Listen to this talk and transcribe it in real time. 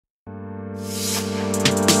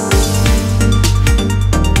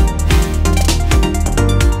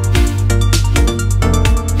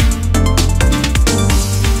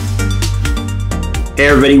Hey,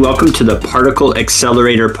 everybody, welcome to the Particle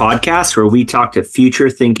Accelerator podcast, where we talk to future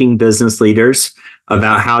thinking business leaders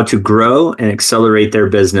about how to grow and accelerate their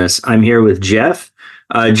business. I'm here with Jeff.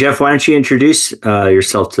 Jeff, why don't you introduce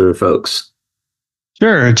yourself to the folks?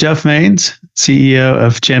 Sure. Jeff Maines, CEO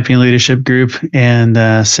of Champion Leadership Group and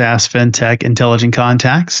SaaS FinTech Intelligent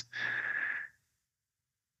Contacts.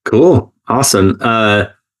 Cool. Awesome.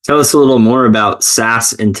 Tell us a little more about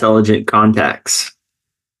SaaS Intelligent Contacts.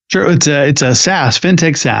 Sure. It's a SaaS,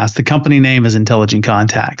 FinTech SaaS. The company name is Intelligent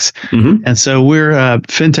Contacts. Mm-hmm. And so we're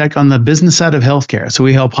FinTech on the business side of healthcare. So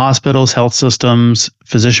we help hospitals, health systems,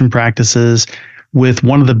 physician practices with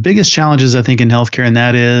one of the biggest challenges, I think, in healthcare, and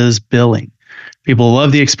that is billing. People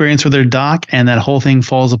love the experience with their doc, and that whole thing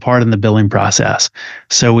falls apart in the billing process.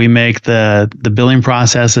 So we make the billing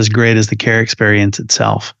process as great as the care experience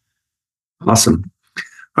itself. Awesome.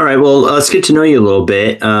 All right. Well, let's get to know you a little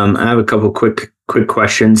bit. I have a couple quick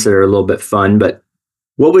questions that are a little bit fun, but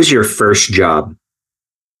what was your first job?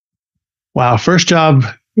 Wow. First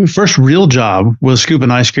real job was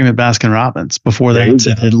scooping ice cream at Baskin Robbins before they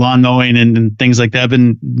did lawn mowing and things like that. I've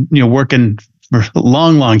been, working for a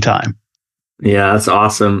long, long time. Yeah, that's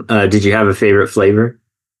awesome. Did you have a favorite flavor?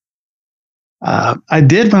 I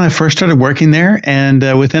did when I first started working there, and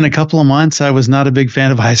within a couple of months, I was not a big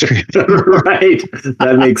fan of ice cream. Right.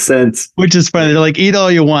 That makes sense. Which is funny. They're like, eat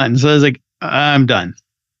all you want. So I was like, I'm done.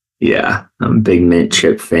 Yeah, I'm a big mint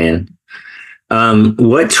chip fan.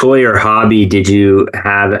 What toy or hobby did you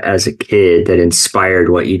have as a kid that inspired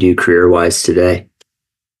what you do career-wise today?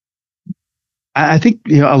 I think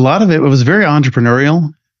a lot of it was very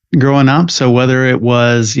entrepreneurial growing up. So whether it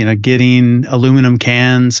was getting aluminum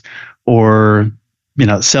cans or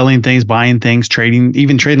selling things, buying things, trading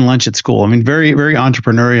lunch at school. I mean, very, very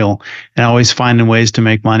entrepreneurial and always finding ways to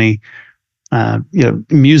make money.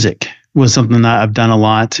 Music was something that I've done a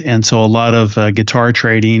lot. And so a lot of guitar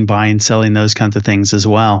trading, buying, selling, those kinds of things as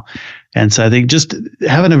well. And so I think just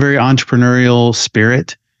having a very entrepreneurial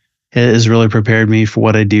spirit has really prepared me for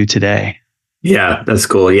what I do today. Yeah, that's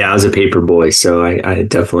cool. Yeah, I was a paper boy, so I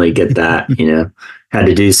definitely get that, had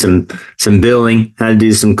to do some billing, had to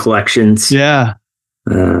do some collections. Yeah.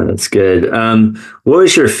 That's good. What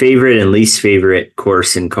was your favorite and least favorite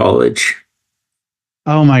course in college?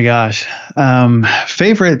 Oh my gosh.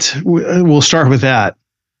 Favorite, we'll start with that.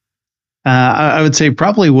 I would say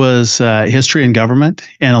probably was history and government.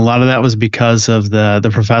 And a lot of that was because of the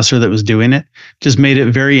professor that was doing it. Just made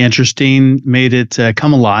it very interesting, made it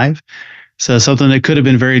come alive. So something that could have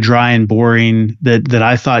been very dry and boring that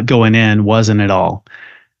I thought going in wasn't at all.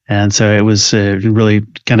 And so it was really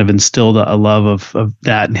kind of instilled a love of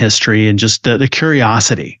that in history and just the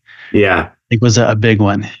curiosity. Yeah. I think was a big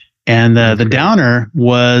one. And the downer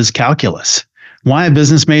was calculus. Why a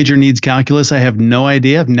business major needs calculus, I have no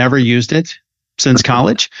idea. I've never used it since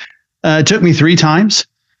college. It took me 3 times.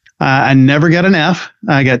 I never got an F.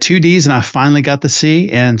 I got 2 Ds and I finally got the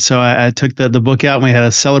C. And so I took the book out and we had a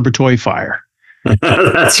celebratory fire.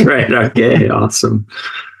 That's right. Okay. Awesome.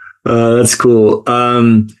 That's cool.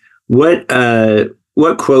 What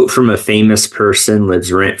quote from a famous person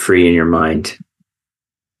lives rent free in your mind?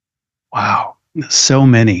 Wow. So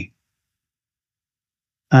many.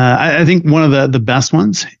 I think one of the best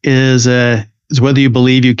ones is whether you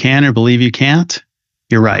believe you can or believe you can't,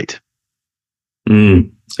 you're right.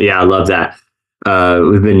 Yeah, I love that.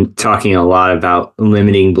 We've been talking a lot about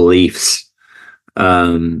limiting beliefs.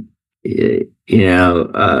 Just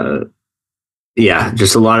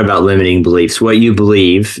a lot about limiting beliefs. What you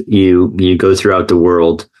believe, you go throughout the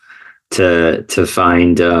world to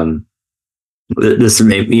find this.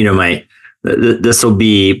 This will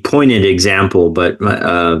be pointed example, but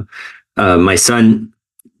my son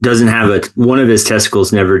doesn't have one of his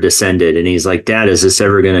testicles never descended, and he's like, "Dad, is this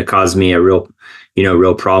ever going to cause me a real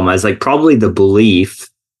problem?" I was like, probably the belief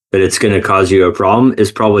that it's going to cause you a problem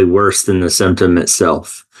is probably worse than the symptom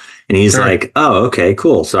itself. And he's like, "Oh, okay,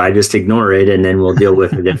 cool. So I just ignore it, and then we'll deal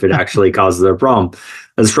with it if it actually causes a problem."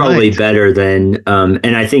 That's probably better than,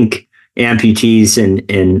 and I think amputees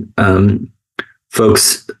and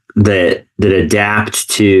folks that adapt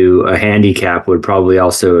to a handicap would probably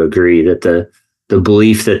also agree that the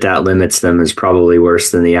belief that limits them is probably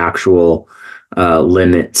worse than the actual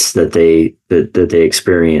limits that they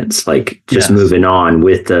experience. Like just moving on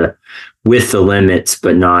with the limits,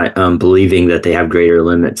 but not believing that they have greater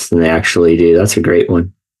limits than they actually do. That's a great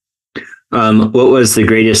one. What was the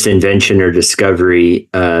greatest invention or discovery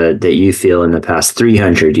that you feel in the past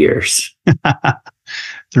 300 years?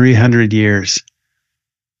 300 years.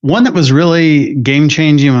 One that was really game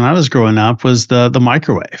changing when I was growing up was the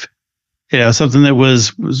microwave. Something that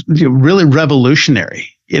was really revolutionary.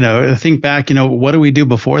 think back, what do we do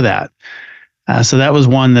before that? So that was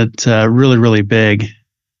one that really, really big.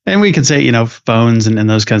 And we could say, phones and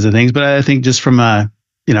those kinds of things. But I think just from a,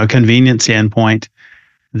 convenience standpoint,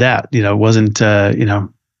 that, wasn't,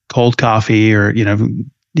 cold coffee or,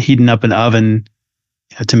 heating up an oven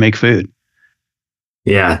to make food.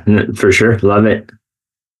 Yeah, for sure. Love it.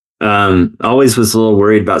 Always was a little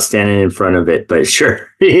worried about standing in front of it, but sure,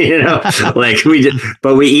 like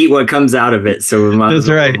but we eat what comes out of it. So we might as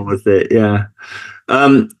well roll with it. Yeah.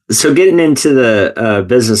 So getting into the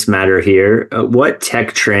business matter here, what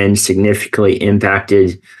tech trends significantly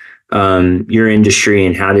impacted your industry,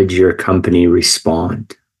 and how did your company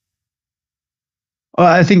respond? Well,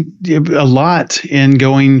 I think a lot in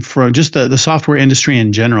going from just the software industry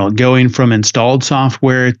in general, going from installed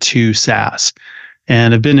software to SaaS.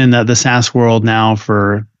 And I've been in the SaaS world now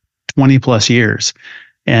for 20 plus years.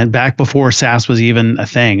 And back before SaaS was even a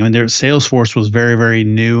thing, Salesforce was very, very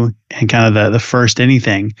new and kind of the first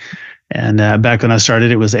anything. And back when I started,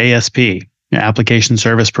 it was ASP, application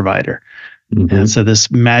service provider. Mm-hmm. And so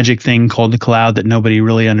this magic thing called the cloud that nobody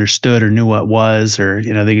really understood or knew what was, or,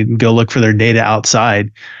 they could go look for their data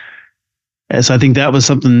outside. And so I think that was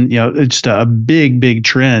something, just a big, big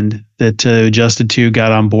trend that adjusted to,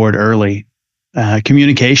 got on board early.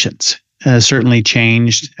 Communications has certainly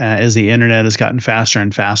changed as the internet has gotten faster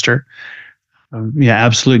and faster.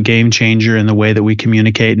 Absolute game changer in the way that we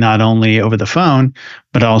communicate, not only over the phone,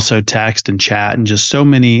 but also text and chat, and just so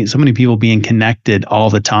many people being connected all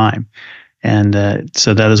the time. And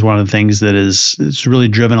so that is one of the things that it's really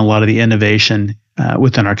driven a lot of the innovation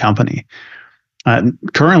within our company.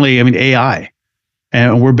 Currently, AI.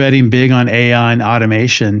 And we're betting big on AI and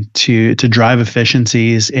automation to drive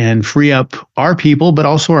efficiencies and free up our people, but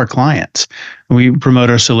also our clients. We promote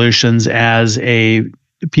our solutions as a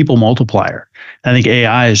people multiplier. I think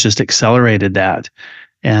AI has just accelerated that.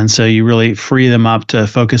 And so you really free them up to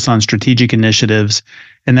focus on strategic initiatives.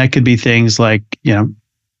 And that could be things like,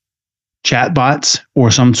 chatbots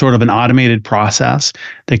or some sort of an automated process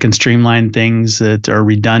that can streamline things that are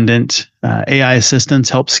redundant. AI assistants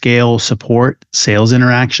help scale support, sales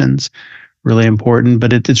interactions, really important.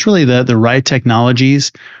 But it's really the right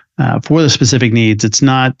technologies for the specific needs. It's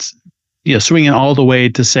not swinging all the way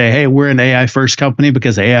to say, hey, we're an AI first company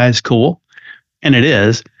because AI is cool. And it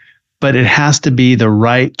is. But it has to be the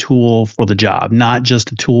right tool for the job, not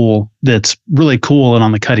just a tool that's really cool and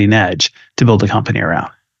on the cutting edge to build a company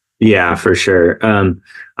around. Yeah, for sure.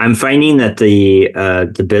 I'm finding that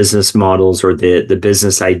the business models or the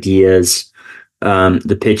business ideas,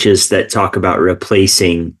 the pitches that talk about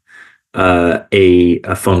replacing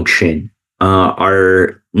a function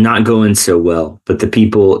are not going so well. But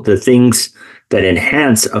the things that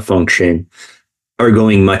enhance a function are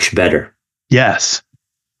going much better. Yes.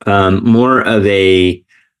 More of a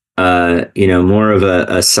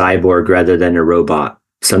cyborg rather than a robot.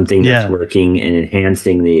 Something that's working and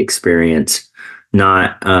enhancing the experience,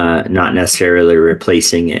 not necessarily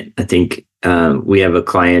replacing it. I think we have a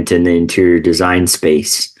client in the interior design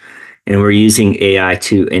space, and we're using AI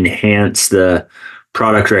to enhance the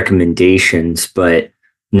product recommendations, but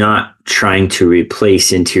not trying to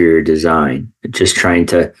replace interior design. Just trying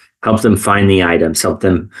to help them find the items, help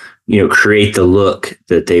them, create the look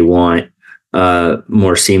that they want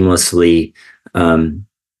more seamlessly.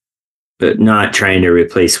 But not trying to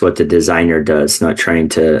replace what the designer does, not trying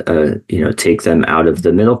to, take them out of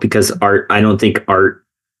the middle, because I don't think art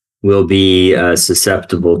will be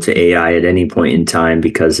susceptible to AI at any point in time,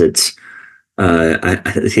 because I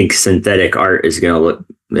think synthetic art isn't going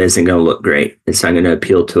to look great. It's not going to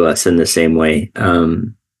appeal to us in the same way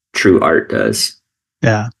true art does.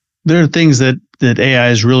 Yeah. There are things that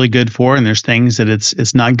AI is really good for, and there's things that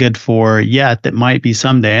it's not good for yet that might be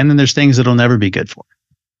someday. And then there's things that'll never be good for.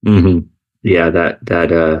 Mm-hmm. Yeah,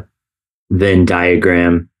 that Venn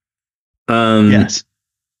diagram. Yes.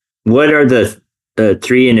 What are the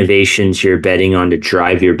 3 innovations you're betting on to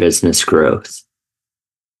drive your business growth?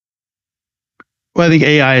 Well, I think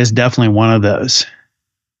AI is definitely one of those,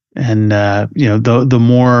 and the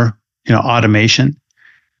more automation.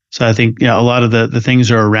 So I think a lot of the things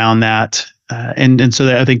are around that, and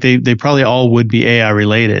so I think they probably all would be AI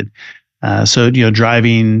related. So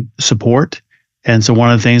driving support. And so one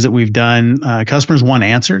of the things that we've done, customers want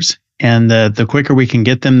answers, and the quicker we can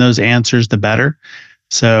get them those answers, the better.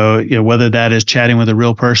 So whether that is chatting with a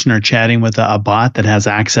real person or chatting with a bot that has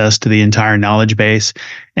access to the entire knowledge base,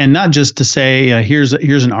 and not just to say here's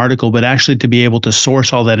an article, but actually to be able to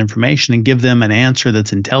source all that information and give them an answer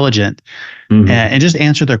that's intelligent, and just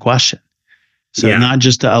answer their question. So not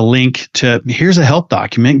just a link to here's a help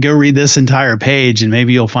document, go read this entire page and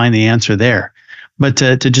maybe you'll find the answer there. but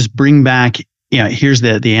to just bring back, here's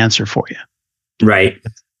the answer for you. Right.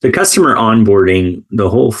 The customer onboarding, the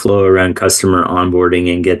whole flow around customer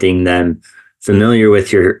onboarding and getting them familiar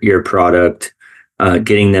with your product,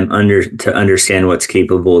 getting them to understand what's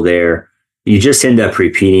capable there. You just end up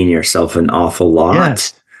repeating yourself an awful lot.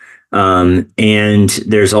 Yes. And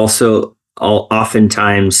there's also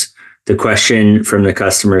oftentimes the question from the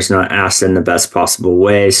customer is not asked in the best possible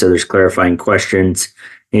way. So there's clarifying questions.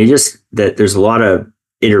 And there's a lot of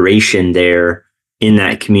iteration there in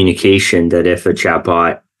that communication, that if a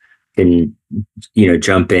chatbot can,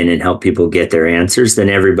 jump in and help people get their answers, then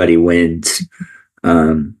everybody wins.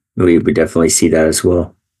 We would definitely see that as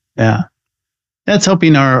well. Yeah. That's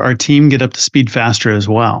helping our team get up to speed faster as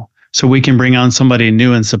well. So we can bring on somebody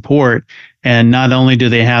new and support. And not only do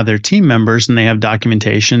they have their team members and they have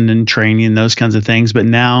documentation and training and those kinds of things, but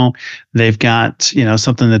now they've got,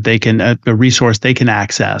 something that they can, a resource they can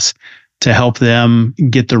access to help them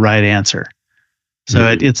get the right answer.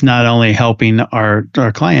 So it's not only helping our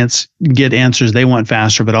clients get answers they want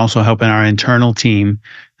faster, but also helping our internal team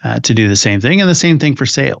to do the same thing. And the same thing for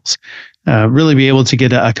sales. Really be able to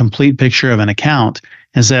get a complete picture of an account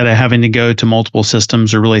instead of having to go to multiple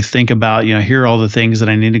systems or really think about, here are all the things that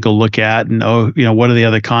I need to go look at, and what are the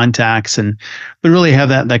other contacts, but really have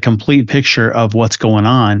that complete picture of what's going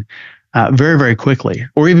on very, very quickly.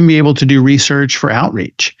 Or even be able to do research for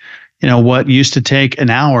outreach. What used to take an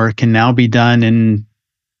hour can now be done in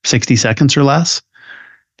 60 seconds or less,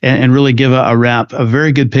 and really give a rep a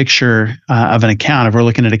very good picture of an account. If we're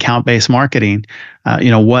looking at account-based marketing,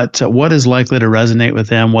 what is likely to resonate with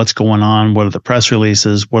them, what's going on, what are the press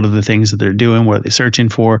releases, what are the things that they're doing, what are they searching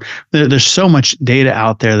for. There's so much data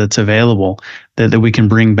out there that's available that we can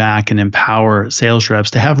bring back and empower sales reps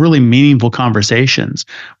to have really meaningful conversations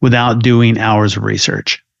without doing hours of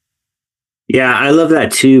research. Yeah, I love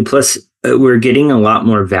that too. Plus, we're getting a lot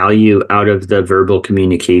more value out of the verbal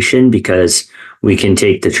communication because we can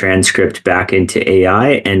take the transcript back into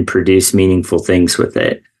AI and produce meaningful things with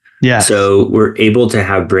it. Yeah. So we're able to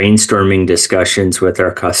have brainstorming discussions with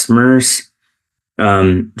our customers,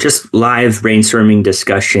 just live brainstorming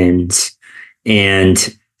discussions,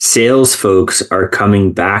 and sales folks are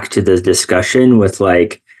coming back to the discussion with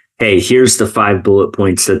like, hey, here's the 5 bullet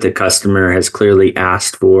points that the customer has clearly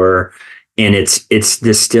asked for. And it's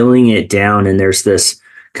distilling it down, and there's this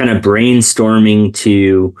kind of brainstorming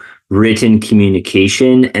to written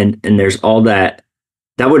communication, and there's all that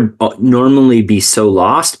would normally be so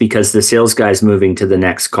lost because the sales guy's moving to the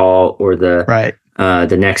next call or the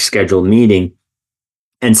next scheduled meeting,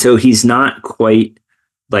 and so he's not quite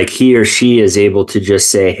like, he or she is able to just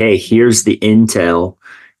say, hey, here's the intel,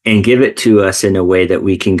 and give it to us in a way that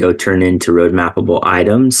we can go turn into roadmappable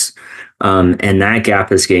items. And that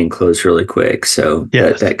gap is getting closed really quick. So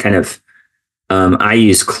that kind of, I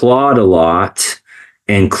use Claude a lot,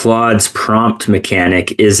 and Claude's prompt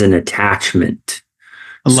mechanic is an attachment.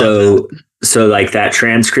 So like that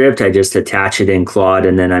transcript, I just attach it in Claude,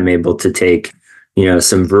 and then I'm able to take,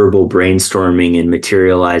 some verbal brainstorming and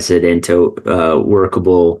materialize it into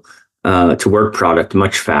workable to work product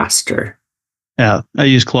much faster. Yeah, I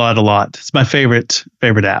use Claude a lot. It's my favorite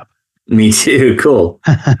app. Me too. Cool.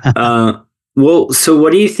 Well, so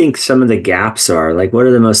what do you think some of the gaps are? Like, what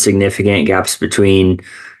are the most significant gaps between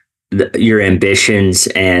your ambitions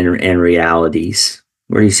and realities?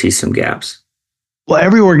 Where do you see some gaps? Well,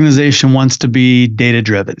 every organization wants to be data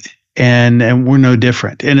driven, and we're no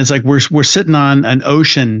different. And it's like we're sitting on an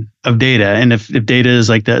ocean of data, and if data is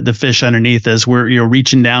like the fish underneath us, we're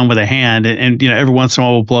reaching down with a hand, and every once in a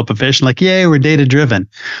while we'll pull up a fish and like, yay, we're data driven.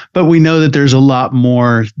 But we know that there's a lot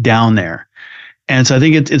more down there. And so I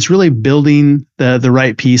think it's really building the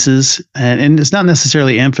right pieces, and it's not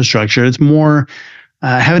necessarily infrastructure. It's more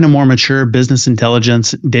having a more mature business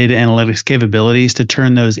intelligence, data analytics capabilities to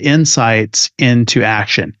turn those insights into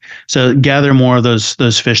action. So gather more of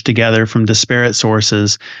those fish together from disparate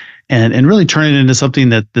sources, and really turn it into something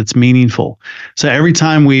that's meaningful. So every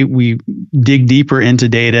time we dig deeper into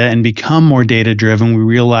data and become more data driven, we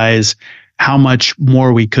realize how much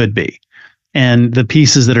more we could be, and the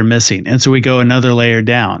pieces that are missing. And so we go another layer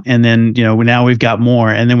down, and then, now we've got more.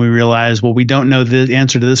 And then we realize, well, we don't know the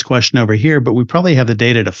answer to this question over here, but we probably have the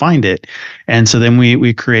data to find it. And so then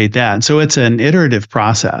we create that. And so it's an iterative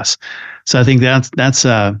process. So I think that's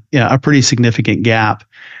a pretty significant gap.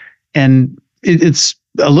 And it's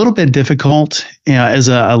a little bit difficult, as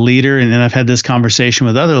a leader. And then I've had this conversation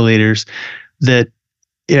with other leaders that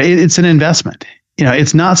it's an investment.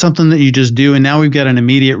 It's not something that you just do and now we've got an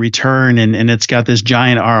immediate return and it's got this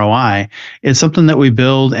giant ROI. It's something that we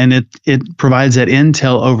build, and it provides that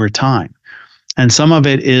intel over time. And some of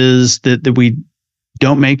it is that we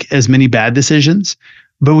don't make as many bad decisions,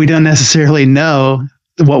 but we don't necessarily know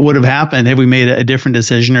what would have happened had we made a different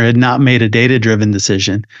decision or had not made a data-driven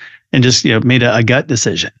decision and just made a gut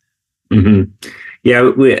decision. Mm-hmm. Yeah,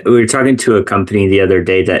 we were talking to a company the other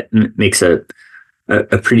day that makes a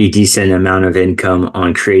pretty decent amount of income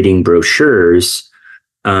on creating brochures,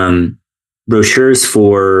 for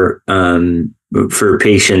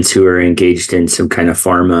patients who are engaged in some kind of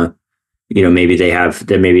pharma. Maybe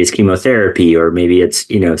maybe it's chemotherapy, or maybe it's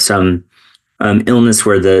some illness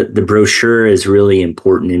where the brochure is really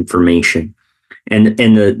important information, and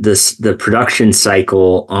the production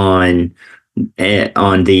cycle on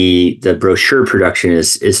the brochure production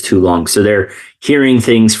is too long. So they're hearing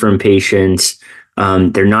things from patients.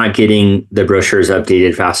 They're not getting the brochures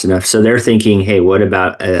updated fast enough. So they're thinking, hey, what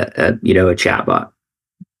about a chatbot?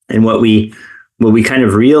 And what we kind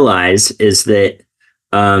of realize is that,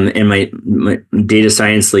 and my data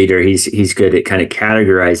science leader, he's good at kind of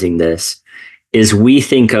categorizing this, is we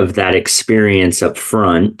think of that experience up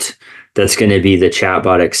front. That's going to be the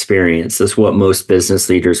chatbot experience. That's what most business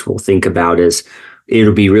leaders will think about, is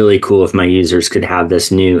it'll be really cool if my users could have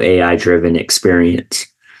this new AI-driven experience.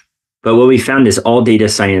 But what we found is all data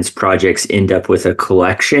science projects end up with a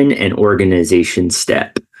collection and organization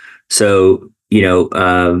step. So,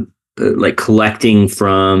 like collecting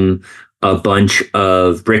from a bunch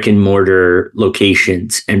of brick and mortar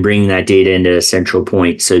locations and bringing that data into a central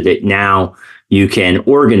point so that now you can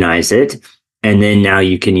organize it. And then now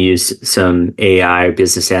you can use some AI or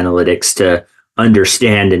business analytics to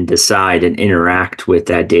understand and decide and interact with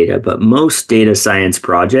that data. But most data science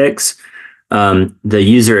projects, the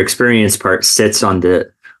user experience part sits on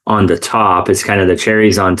the top. It's kind of the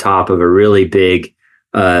cherries on top of a really big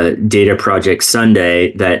data project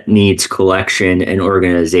sundae that needs collection and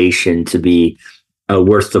organization to be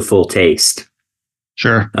worth the full taste.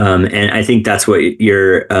 Sure. And I think that's what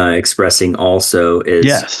you're expressing also is,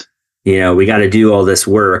 yes. We got to do all this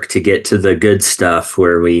work to get to the good stuff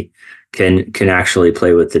where we can actually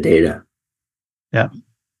play with the data. Yeah.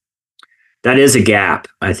 That is a gap,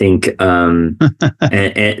 I think. And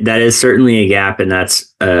that is certainly a gap. And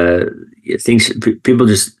that's things people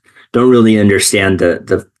just don't really understand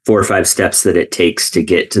the 4 or 5 steps that it takes to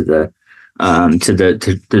get to the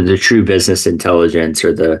true business intelligence,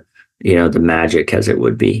 or the magic, as it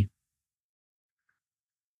would be.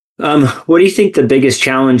 What do you think the biggest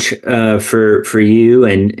challenge for you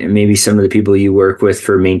and maybe some of the people you work with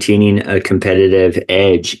for maintaining a competitive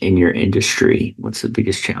edge in your industry? What's the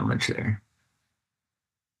biggest challenge there?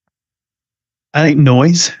 I think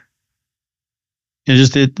noise.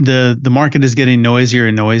 Just the market is getting noisier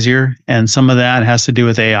and noisier, and some of that has to do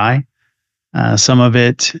with AI. Some of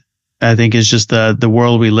it, I think, is just the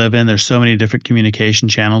world we live in. There's so many different communication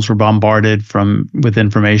channels. We're bombarded with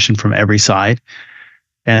information from every side.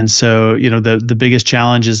 And so, the biggest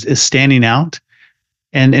challenge is standing out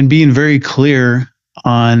and being very clear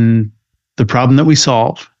on the problem that we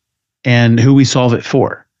solve and who we solve it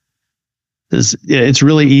for. It's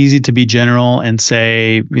really easy to be general and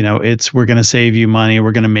say, we're going to save you money,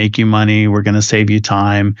 we're going to make you money, we're going to save you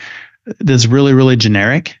time. That's really, really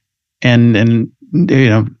generic. And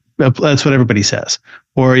that's what everybody says.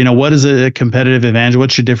 Or, what is a competitive advantage?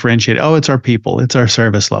 What's your differentiator? Oh, it's our people, it's our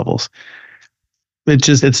service levels.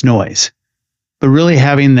 It's noise. But really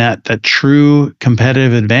having that true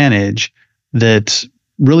competitive advantage that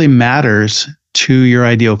really matters to your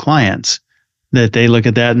ideal clients, that they look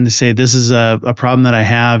at that and they say, this is a problem that I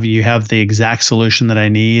have. You have the exact solution that I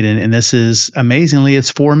need. And this is, amazingly,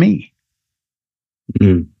 it's for me.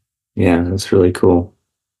 Mm. Yeah, that's really cool.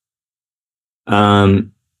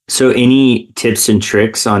 So any tips and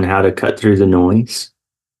tricks on how to cut through the noise?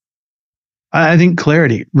 I think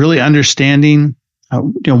clarity, really understanding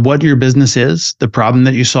what your business is, the problem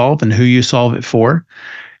that you solve, and who you solve it for.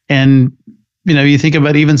 And, you think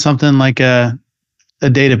about even something like a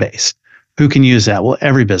database. Who can use that? Well,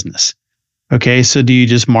 every business. Okay, so do you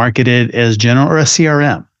just market it as general, or a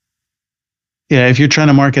CRM? Yeah, if you're trying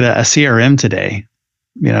to market a CRM today,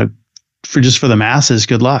 for the masses,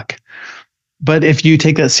 good luck. But if you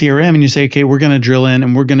take that CRM and you say, okay, we're going to drill in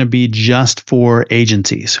and we're going to be just for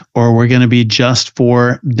agencies, or we're going to be just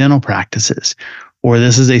for dental practices, or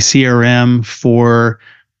this is a CRM for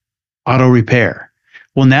auto repair.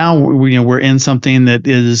 Well, now we're in something that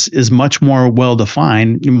is much more well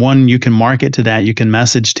defined. One, you can market to that, you can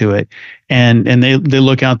message to it, and they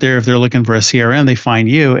look out there. If they're looking for a CRM, they find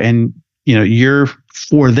you, and you're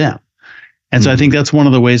for them. And so I think that's one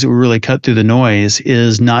of the ways that we really cut through the noise,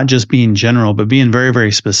 is not just being general, but being very,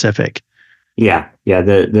 very specific. Yeah.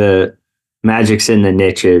 The magic's in the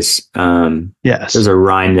niches. Yes. There's a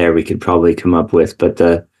rhyme there we could probably come up with, but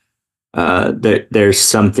there's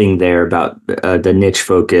something there about the niche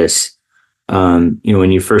focus. When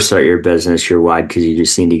you first start your business, you're wide because you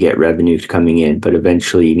just need to get revenue coming in, but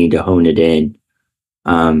eventually you need to hone it in.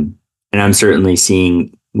 And I'm certainly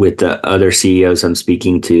seeing with the other CEOs I'm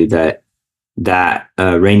speaking to that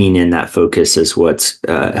reining in that focus is what's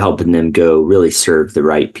helping them go really serve the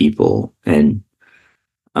right people. And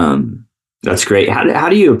that's great. How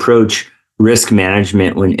do you approach risk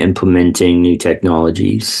management when implementing new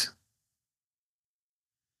technologies?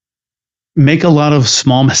 Make a lot of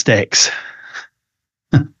small mistakes.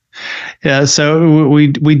 Yeah, so we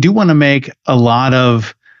do want to make a lot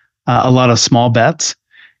of small bets,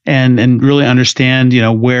 and really understand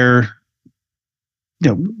where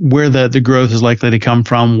where the growth is likely to come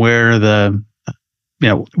from, where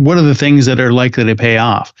what are the things that are likely to pay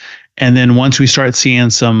off. And then once we start seeing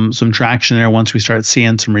some traction there, once we start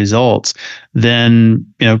seeing some results, then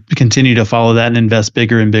continue to follow that and invest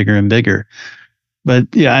bigger and bigger and bigger. But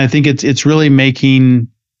yeah, I think it's really making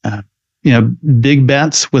big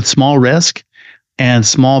bets with small risk and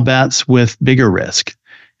small bets with bigger risk.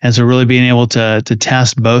 And so really being able to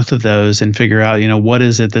test both of those and figure out, what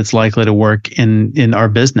is it that's likely to work in our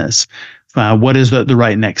business? What is the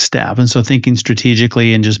right next step? And so thinking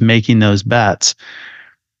strategically and just making those bets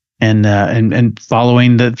and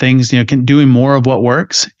following the things, doing more of what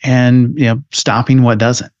works and, stopping what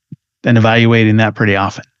doesn't, and evaluating that pretty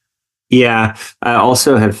often. Yeah. I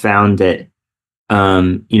also have found that,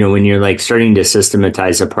 when you're like starting to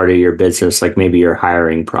systematize a part of your business, like maybe your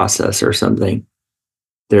hiring process or something,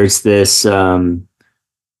 there's this,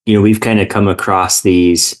 we've kind of come across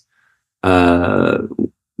these,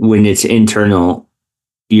 when it's internal,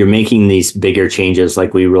 you're making these bigger changes.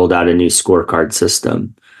 Like we rolled out a new scorecard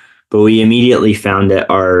system, but we immediately found that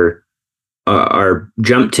our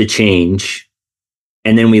jump to change,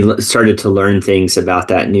 and then we started to learn things about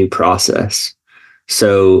that new process.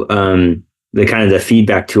 So, the kind of the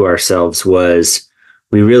feedback to ourselves was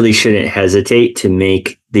we really shouldn't hesitate to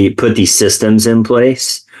put these systems in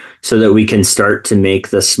place so that we can start to make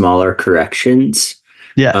the smaller corrections.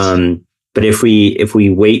 Yes. But if we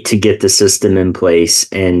wait to get the system in place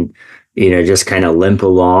and, just kind of limp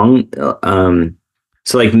along,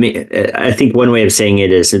 so like I think one way of saying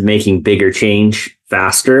it is making bigger change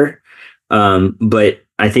faster. But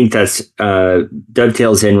I think that's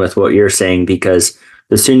dovetails in with what you're saying, because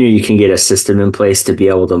the sooner you can get a system in place to be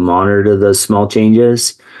able to monitor those small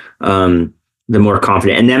changes, the more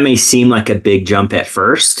confident. And that may seem like a big jump at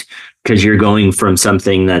first because you're going from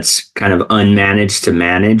something that's kind of unmanaged to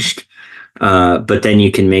managed. But then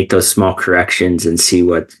you can make those small corrections and see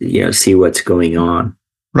what's going on.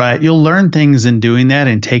 Right. You'll learn things in doing that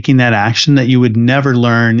and taking that action that you would never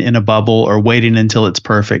learn in a bubble or waiting until it's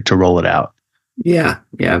perfect to roll it out. Yeah.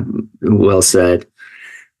 Yeah. Well said.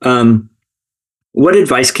 What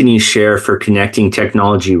advice can you share for connecting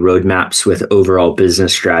technology roadmaps with overall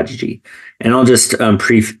business strategy? And I'll just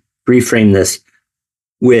reframe this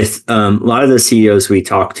with a lot of the CEOs we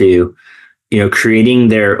talk to, creating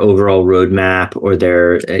their overall roadmap or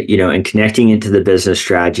their, and connecting it to the business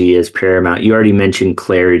strategy is paramount. You already mentioned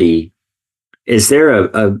clarity. Is there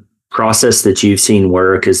a process that you've seen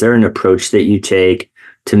work? Is there an approach that you take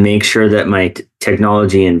to make sure that my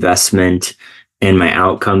technology investment and my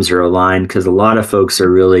outcomes are aligned? Because a lot of folks are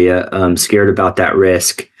really scared about that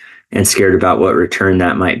risk and scared about what return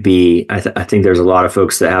that might be. I think there's a lot of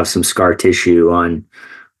folks that have some scar tissue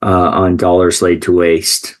on dollars laid to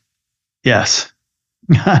waste. Yes,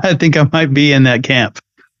 I think I might be in that camp.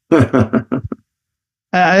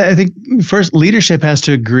 I think first, leadership has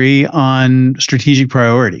to agree on strategic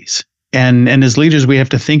priorities. And as leaders, we have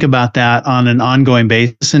to think about that on an ongoing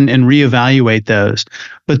basis and reevaluate those.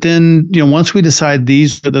 But then, once we decide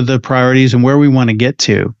these are the priorities and where we want to get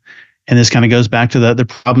to, and this kind of goes back to the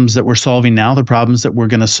problems that we're solving now, the problems that we're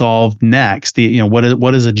going to solve next,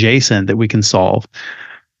 what is adjacent that we can solve,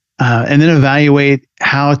 and then evaluate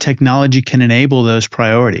how technology can enable those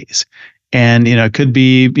priorities. And, it could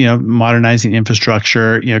be, modernizing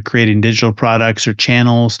infrastructure, creating digital products or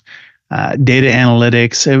channels, data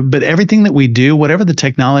analytics, but everything that we do, whatever the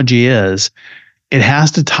technology is, it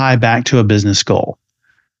has to tie back to a business goal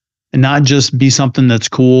and not just be something that's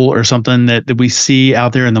cool or something that we see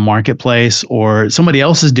out there in the marketplace or somebody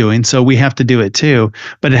else is doing, so we have to do it too.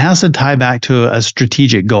 But it has to tie back to a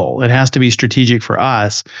strategic goal. It has to be strategic for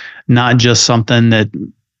us, not just something that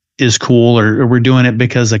is cool or we're doing it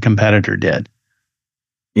because a competitor did.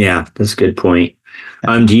 Yeah, that's a good point.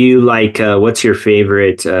 Do you what's your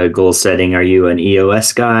favorite goal setting? Are you an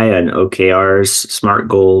EOS guy, an OKRs, SMART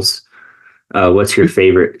goals? What's your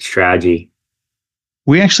favorite strategy?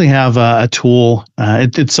 We actually have a tool.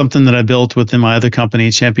 It's something that I built within my other company,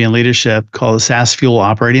 Champion Leadership, called the SaaS Fuel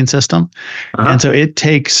Operating System. And so it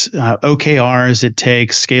takes OKRs, it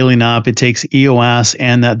takes scaling up, it takes EOS,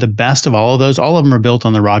 and the best of all of those. All of them are built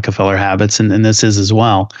on the Rockefeller habits, and this is as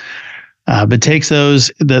well. But takes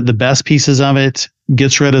the best pieces of it,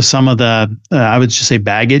 gets rid of some of the I would just say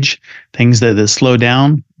baggage, things that slow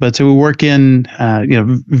down. But so we work in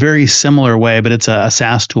very similar way, but it's a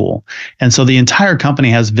SaaS tool, and so the entire company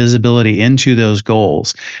has visibility into those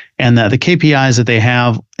goals, and the KPIs that they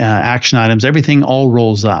have, action items, everything all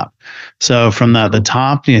rolls up. So from the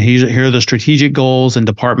top, here are the strategic goals, and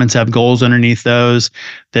departments have goals underneath those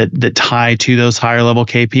that tie to those higher level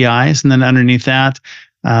KPIs, and then underneath that,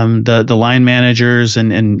 the line managers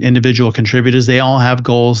and individual contributors, they all have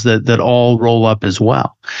goals that all roll up as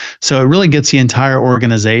well. So it really gets the entire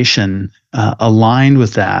organization aligned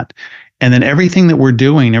with that. And then everything that we're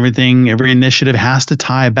doing, every initiative has to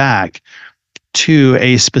tie back to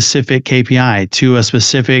a specific KPI, to a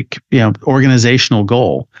specific organizational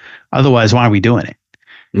goal. Otherwise, why are we doing it?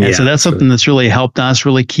 And so that's something that's really helped us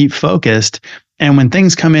really keep focused. And when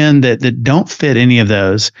things come in that don't fit any of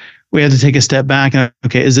those, we have to take a step back and,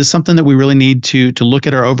 okay, is this something that we really need to look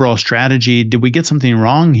at our overall strategy? Did we get something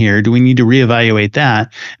wrong here? Do we need to reevaluate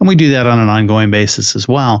that? And we do that on an ongoing basis as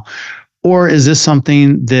well. Or is this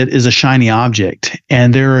something that is a shiny object?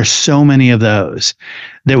 And there are so many of those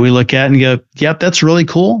that we look at and go, yep, that's really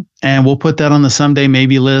cool. And we'll put that on the someday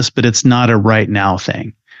maybe list, but it's not a right now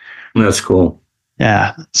thing. That's cool.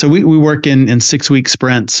 Yeah. So we work in 6-week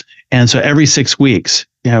sprints. And so every 6 weeks,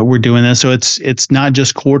 we're doing this. So it's not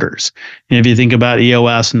just quarters. If you think about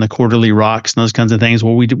EOS and the quarterly rocks and those kinds of things,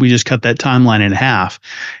 well, we just cut that timeline in half.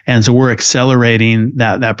 And so we're accelerating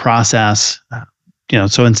that process.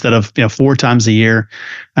 So instead of 4 times a year,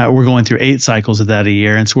 we're going through 8 cycles of that a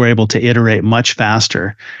year. And so we're able to iterate much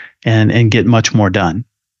faster and get much more done.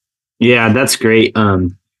 Yeah, that's great.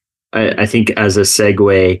 I think as a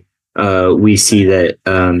segue, we see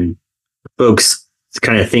that folks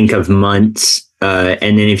kind of think of months.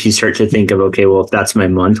 And then if you start to think of, okay, well, if that's my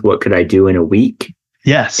month, what could I do in a week?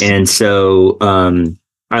 Yes. And so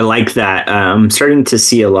I like that. I'm starting to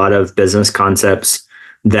see a lot of business concepts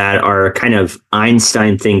that are kind of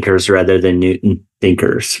Einstein thinkers rather than Newton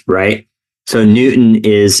thinkers, right? So Newton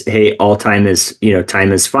is, hey, all time is,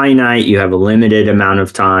 time is finite. You have a limited amount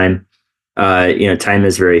of time. Time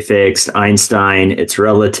is very fixed. Einstein, it's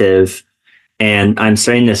relative. And I'm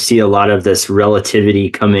starting to see a lot of this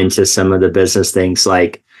relativity come into some of the business things.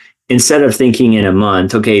 Like, instead of thinking in a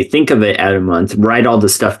month, okay, think of it at a month, write all the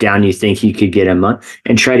stuff down you think you could get a month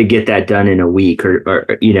and try to get that done in a week or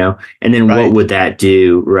and then what would that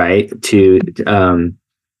do, right? To,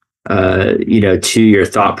 to your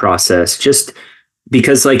thought process, just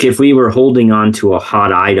because like if we were holding on to a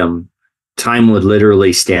hot item, time would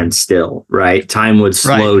literally stand still, right? Time would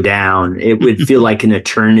slow down. It would feel like an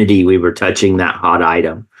eternity we were touching that hot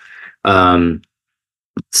item.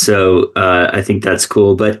 So I think that's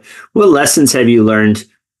cool. But what lessons have you learned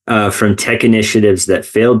from tech initiatives that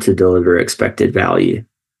failed to deliver expected value?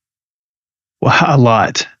 Well, a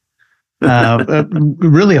lot. A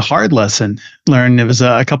really hard lesson learned. It was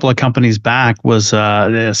a couple of companies back was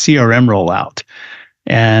the CRM rollout.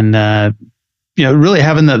 And really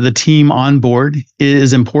having the team on board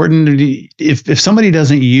is important. If somebody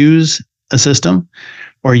doesn't use a system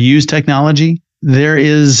or use technology, there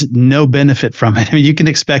is no benefit from it. I mean, you can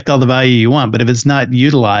expect all the value you want, but if it's not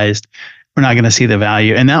utilized, we're not going to see the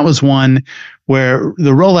value. And that was one where the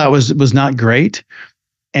rollout was not great.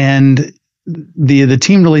 And the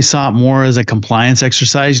team really saw it more as a compliance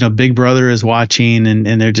exercise. Big Brother is watching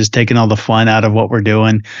and they're just taking all the fun out of what we're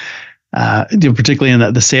doing. Particularly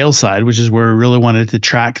in the sales side, which is where we really wanted to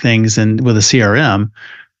track things and with a CRM.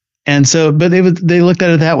 And so, but they looked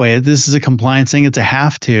at it that way. This is a compliance thing. It's a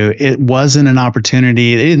have to. It wasn't an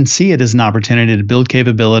opportunity. They didn't see it as an opportunity to build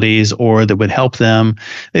capabilities or that would help them.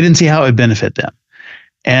 They didn't see how it would benefit them.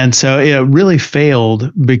 And so it really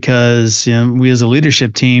failed because we as a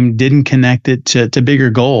leadership team didn't connect it to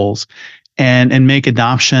bigger goals and make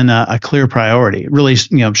adoption a clear priority. Really,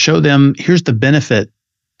 show them here's the benefit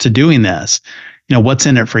to doing this, what's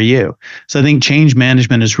in it for you. So I think change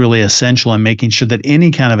management is really essential in making sure that any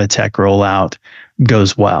kind of a tech rollout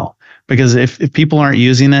goes well. Because if people aren't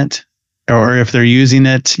using it, or if they're using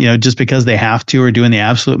it, just because they have to or doing the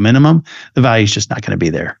absolute minimum, the value is just not going to be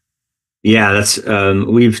there. Yeah, that's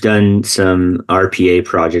we've done some RPA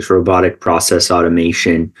projects, robotic process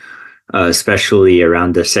automation, especially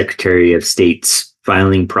around the Secretary of State's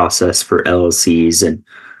filing process for LLCs and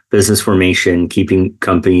business formation, keeping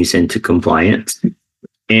companies into compliance.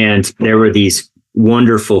 And there were these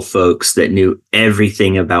wonderful folks that knew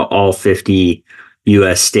everything about all 50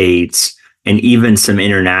 US states and even some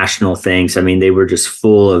international things. I mean, they were just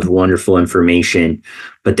full of wonderful information,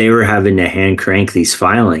 but they were having to hand crank these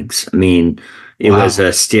filings. I mean, it was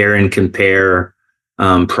a stare and compare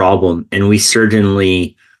problem. And we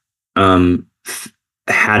certainly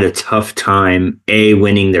had a tough time,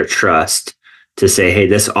 winning their trust to say, hey,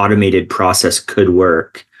 this automated process could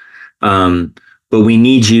work. But we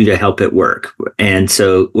need you to help it work. And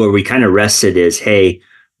so where we kind of rested is, hey,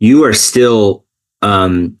 you are still,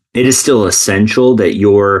 it is still essential that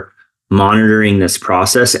you're monitoring this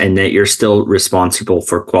process and that you're still responsible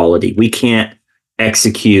for quality. We can't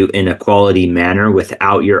execute in a quality manner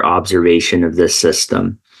without your observation of this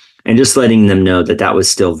system. And just letting them know that that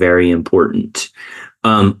was still very important.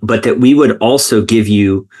 But that we would also give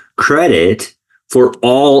you credit for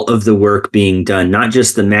all of the work being done, not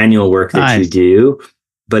just the manual work that you do,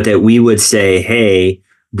 but that we would say, hey,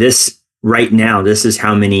 this right now, this is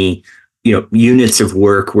how many, units of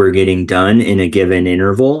work we're getting done in a given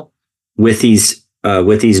interval. With these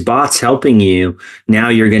bots helping you, now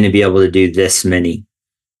you're going to be able to do this many.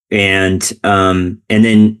 And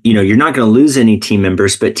then, you're not going to lose any team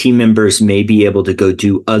members, but team members may be able to go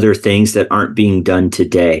do other things that aren't being done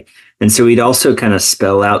today. And so we'd also kind of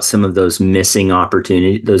spell out some of those missed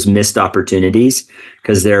opportunities,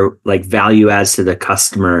 because they're like value adds to the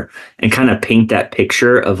customer, and kind of paint that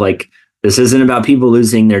picture of like, this isn't about people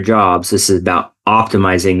losing their jobs. This is about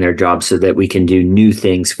optimizing their jobs so that we can do new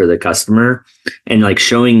things for the customer, and like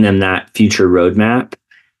showing them that future roadmap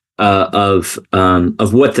of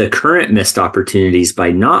what the current missed opportunities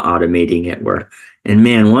by not automating it were. And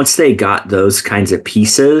man, once they got those kinds of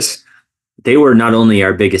pieces, they were not only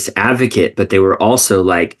our biggest advocate, but they were also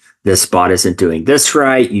like, this bot isn't doing this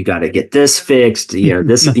right. You got to get this fixed,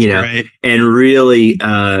 this, right. And really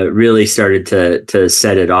started to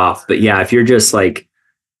set it off. But yeah, if you're just like,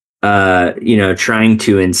 trying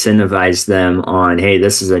to incentivize them on, hey,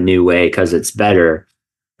 this is a new way because it's better,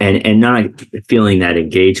 and not feeling that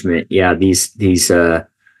engagement. Yeah, these kind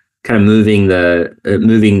of moving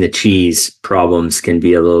the cheese problems can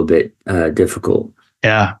be a little bit difficult.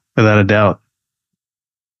 Yeah, without a doubt.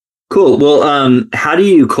 Cool. Well, how do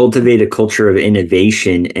you cultivate a culture of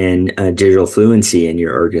innovation and digital fluency in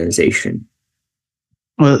your organization?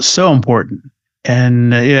 Well, it's so important.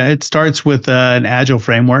 And it starts with an agile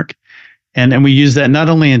framework. And we use that not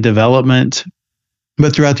only in development,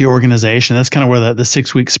 but throughout the organization. That's kind of where the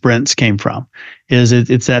 6-week sprints came from.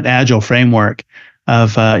 It's that agile framework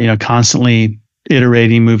of constantly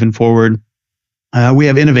iterating, moving forward. We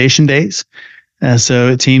have innovation days.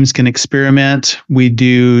 So teams can experiment. We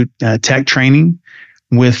do tech training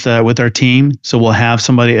with our team. So we'll have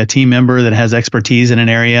a team member that has expertise in an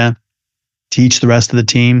area, teach the rest of the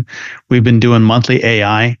team. We've been doing monthly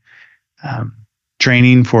AI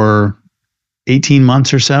training for 18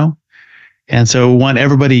 months or so. And so we want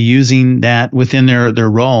everybody using that within their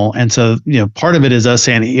role. And so, part of it is us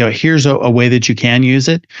saying, here's a way that you can use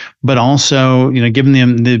it, but also, giving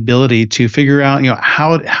them the ability to figure out,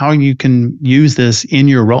 how you can use this in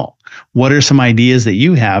your role. What are some ideas that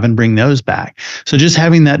you have, and bring those back? So just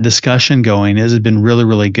having that discussion going has been really,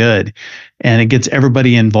 really good. And it gets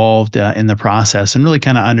everybody involved in the process, and really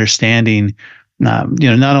kind of understanding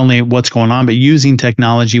not only what's going on, but using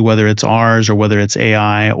technology, whether it's ours or whether it's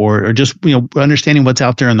AI, or just, understanding what's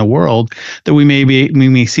out there in the world, that we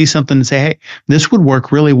may see something and say, hey, this would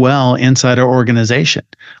work really well inside our organization.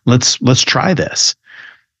 Let's try this.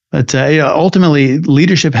 But ultimately,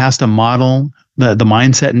 leadership has to model the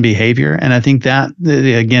mindset and behavior. And I think that,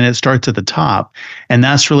 again, it starts at the top. And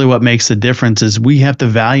that's really what makes the difference, is we have to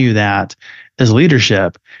value that as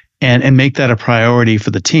leadership, and make that a priority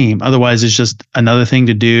for the team. Otherwise, it's just another thing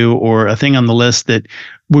to do, or a thing on the list that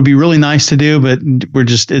would be really nice to do, but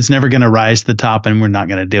it's never going to rise to the top, and we're not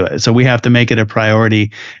going to do it. So we have to make it a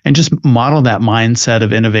priority and just model that mindset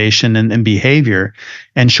of innovation and behavior,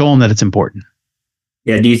 and show them that it's important.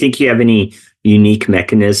 Yeah. Do you think you have any unique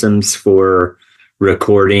mechanisms for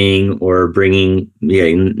recording or bringing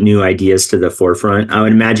new ideas to the forefront? I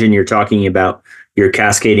would imagine you're talking about your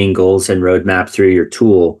cascading goals and roadmap through your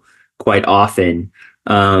tool quite often.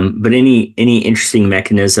 But any interesting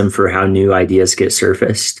mechanism for how new ideas get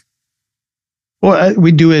surfaced? Well,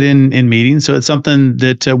 we do it in meetings. So it's something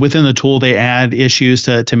that within the tool, they add issues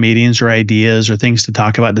to meetings, or ideas, or things to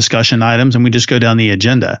talk about, discussion items, and we just go down the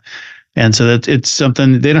agenda. And so it's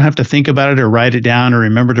something they don't have to think about it or write it down or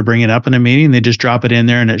remember to bring it up in a meeting. They just drop it in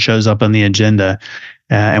there, and it shows up on the agenda,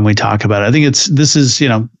 and we talk about it. I think this is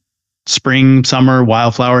spring, summer,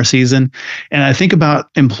 wildflower season. And I think about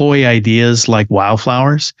employee ideas like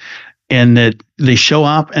wildflowers, and that they show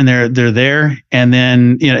up and they're there. And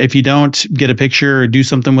then, if you don't get a picture or do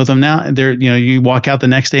something with them now, you walk out the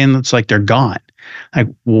next day and it's like they're gone. Like,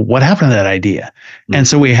 well, what happened to that idea? Mm-hmm. And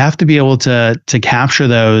so we have to be able to capture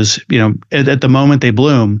those, at the moment they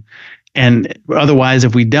bloom. And otherwise,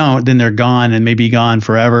 if we don't, then they're gone and maybe gone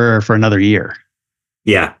forever or for another year.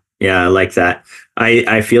 Yeah. Yeah. I like that.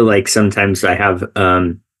 I feel like sometimes I have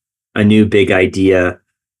a new big idea,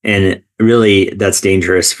 and really that's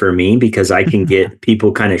dangerous for me because I can get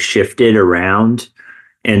people kind of shifted around.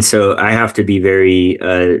 And so I have to be very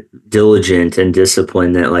diligent and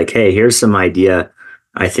disciplined that, like, hey, here's some idea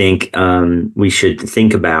I think we should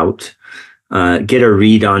think about. Get a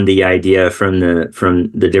read on the idea from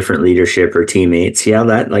the different leadership or teammates. Yeah,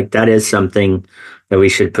 that is something that we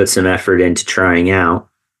should put some effort into trying out.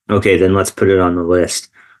 Okay, then let's put it on the list.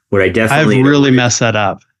 What I've really messed that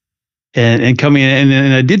up, and coming in,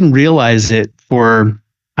 and I didn't realize it for,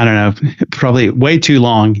 I don't know, probably way too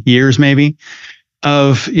long, years maybe.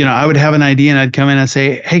 I would have an idea and I'd come in and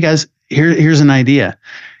say, hey guys, here's an idea,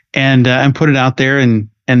 and put it out there, and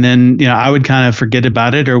then I would kind of forget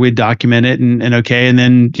about it, or we'd document it, and okay, and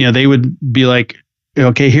then they would be like,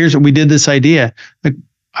 okay, we did this idea. Like,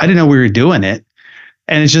 I didn't know we were doing it.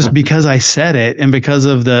 And it's just because I said it, and because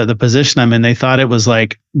of the position I'm in, they thought it was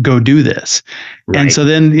like, go do this. Right. And so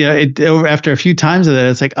then, after a few times of that,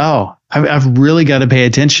 it's like, oh, I've really got to pay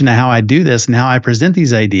attention to how I do this and how I present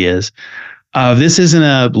these ideas. This isn't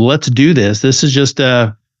a let's do this. This is just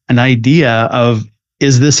an idea of,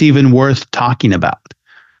 is this even worth talking about?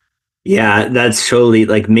 Yeah, that's totally,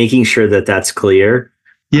 like, making sure that that's clear.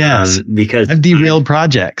 Yes, because I've derailed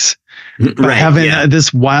projects by having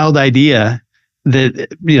this wild idea that,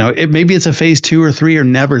 maybe it's a phase 2 or 3 or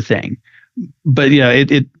never thing, but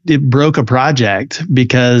it broke a project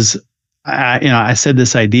because I said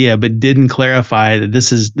this idea, but didn't clarify that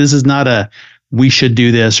this is not a we should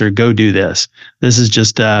do this or go do this. This is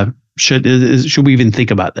just should we even think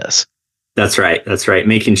about this? That's right.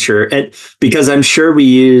 Making sure, and because I'm sure we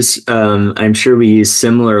use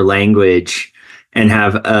similar language and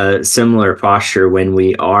have a similar posture when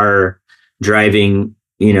we are driving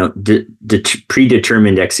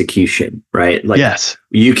predetermined execution, right? Like, yes,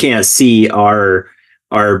 you can't see our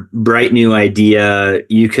bright new idea.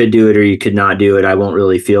 You could do it or you could not do it. I won't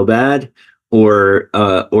really feel bad. Or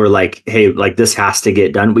like, hey, like, this has to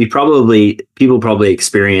get done. People probably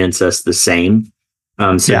experience us the same.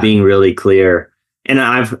 Being really clear. And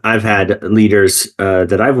I've had leaders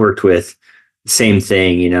that I've worked with, same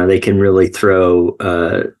thing. They can really throw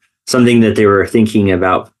something that they were thinking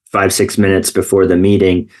about 5-6 minutes before the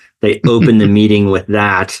meeting. They open the meeting with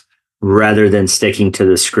that rather than sticking to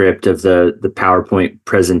the script of the PowerPoint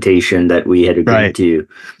presentation that we had agreed to.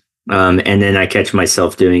 And then I catch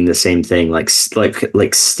myself doing the same thing, trust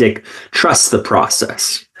the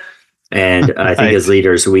process. And I think as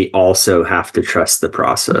leaders, we also have to trust the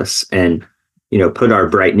process and, put our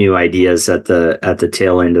bright new ideas at the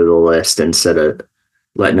tail end of the list instead of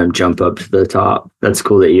letting them jump up to the top. That's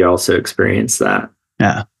cool that you also experienced that.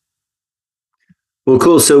 Yeah. Well,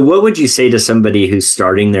 cool. So what would you say to somebody who's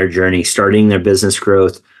starting their journey, starting their business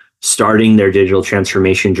growth, starting their digital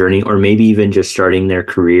transformation journey, or maybe even just starting their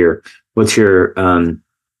career? What's your,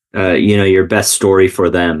 your best story for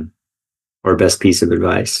them, or best piece of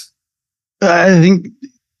advice? I think,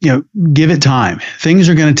 give it time. Things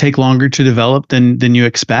are going to take longer to develop than you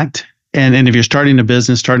expect. And if you're starting a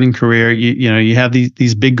business, starting career, you have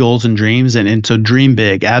these big goals and dreams, and so dream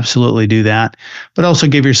big, absolutely do that. But also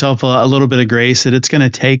give yourself a little bit of grace that it's going to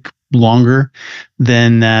take longer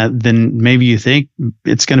than maybe you think.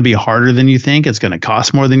 It's going to be harder than you think. It's going to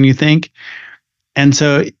cost more than you think. And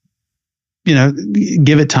so,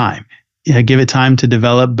 give it time. Give it time to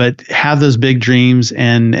develop, but have those big dreams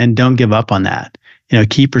and don't give up on that.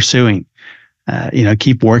 Keep pursuing,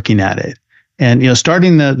 keep working at it. And,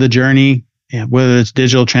 starting the journey, whether it's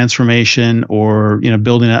digital transformation or,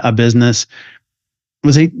 building a business,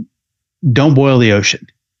 don't boil the ocean.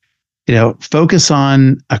 Focus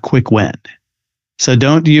on a quick win. So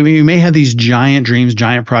you may have these giant dreams,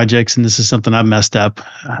 giant projects, and this is something I've messed up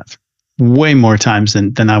way more times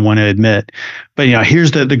than I want to admit. But,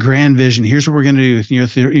 here's the grand vision. Here's what we're going to do.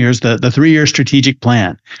 Here's the 3-year strategic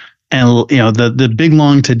plan, and, the big,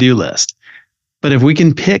 long to-do list. But if we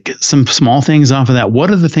can pick some small things off of that, what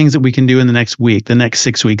are the things that we can do in the next week, the next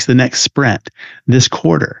 6 weeks, the next sprint, this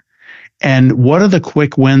quarter? And what are the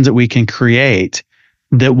quick wins that we can create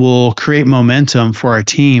that will create momentum for our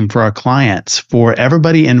team, for our clients, for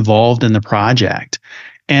everybody involved in the project?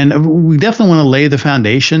 And we definitely want to lay the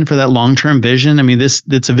foundation for that long-term vision. I mean,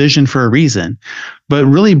 it's a vision for a reason, but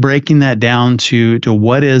really breaking that down to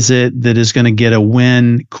what is it that is going to get a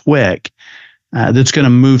win quick, that's going to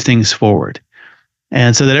move things forward.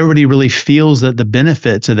 And so that everybody really feels that the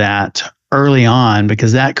benefits of that early on,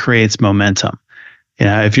 because that creates momentum.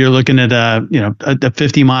 If you're looking at a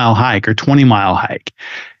 50-mile hike or 20-mile hike,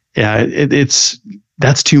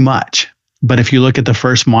 that's too much. But if you look at the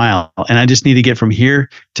first mile, and I just need to get from here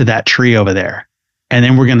to that tree over there, and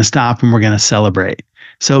then we're going to stop and we're going to celebrate.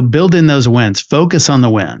 So build in those wins, focus on the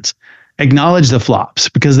wins, acknowledge the flops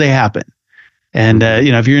because they happen. And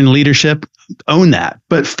if you're in leadership, own that,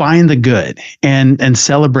 but find the good and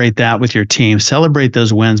celebrate that with your team. Celebrate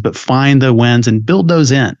those wins, but find the wins and build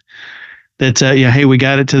those in. That hey, we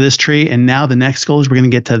got it to this tree, and now the next goal is we're going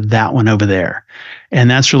to get to that one over there. And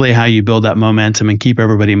that's really how you build that momentum and keep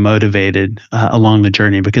everybody motivated along the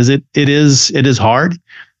journey, because it is hard,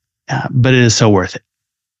 but it is so worth it.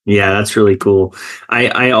 Yeah, that's really cool.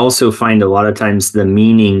 I also find a lot of times the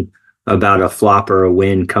meaning about a flop or a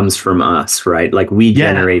win comes from us, right? Like we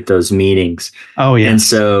generate those meanings. Oh, yeah. And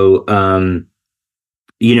so,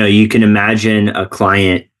 you can imagine a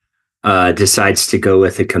client decides to go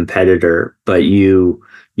with a competitor, but you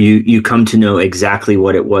come to know exactly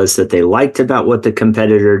what it was that they liked about what the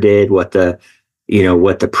competitor did, what the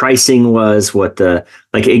pricing was,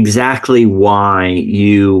 exactly why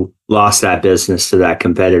you lost that business to that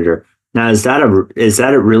competitor. Now, is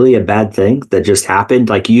that really a bad thing that just happened?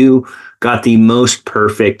 Like you got the most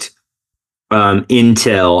perfect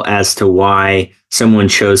intel as to why someone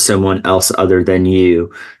chose someone else other than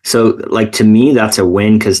you. So like, to me, that's a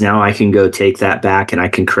win, because now I can go take that back and I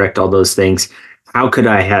can correct all those things. How could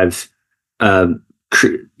I have,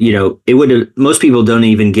 it would have, most people don't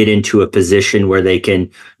even get into a position where they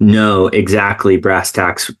can know exactly brass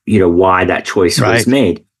tacks, why that choice was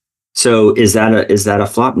made. So is that a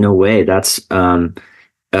flop? No way. That's, Jocko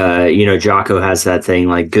has that thing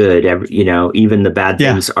like good, even the bad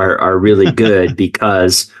things are really good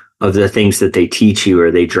because of the things that they teach you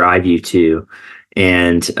or they drive you to.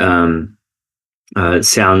 And it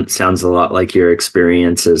sounds a lot like your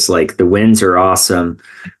experiences. Like the wins are awesome.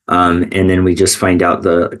 And then we just find out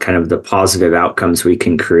the kind of the positive outcomes we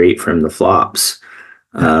can create from the flops.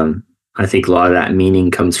 I think a lot of that meaning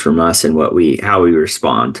comes from us and how we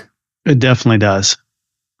respond. It definitely does.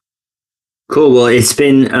 Cool. Well, it's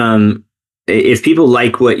been, if people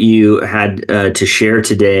like what you had to share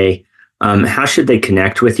today, how should they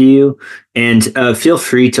connect with you? And feel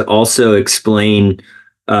free to also explain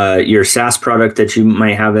your SaaS product that you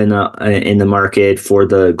might have in the market for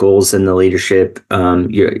the goals and the leadership.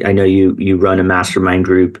 I know you run a mastermind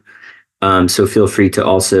group, so feel free to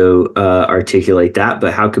also articulate that.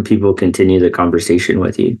 But how could people continue the conversation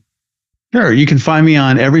with you? Sure. You can find me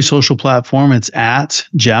on every social platform. It's at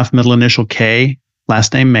Jeff, middle initial K,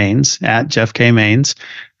 last name Mains, at Jeff K. Mains.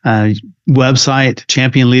 Website,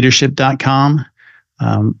 championleadership.com.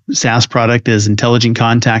 SaaS product is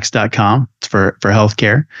intelligentcontacts.com. It's for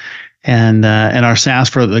healthcare. And our SaaS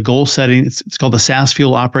for the goal setting, it's called the SaaS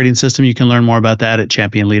Fuel Operating System. You can learn more about that at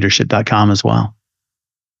championleadership.com as well.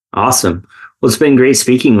 Awesome. Well, it's been great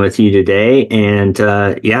speaking with you today. And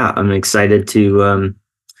I'm excited to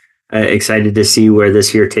see where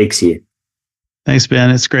this year takes you. Thanks, Ben.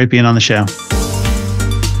 It's great being on the show.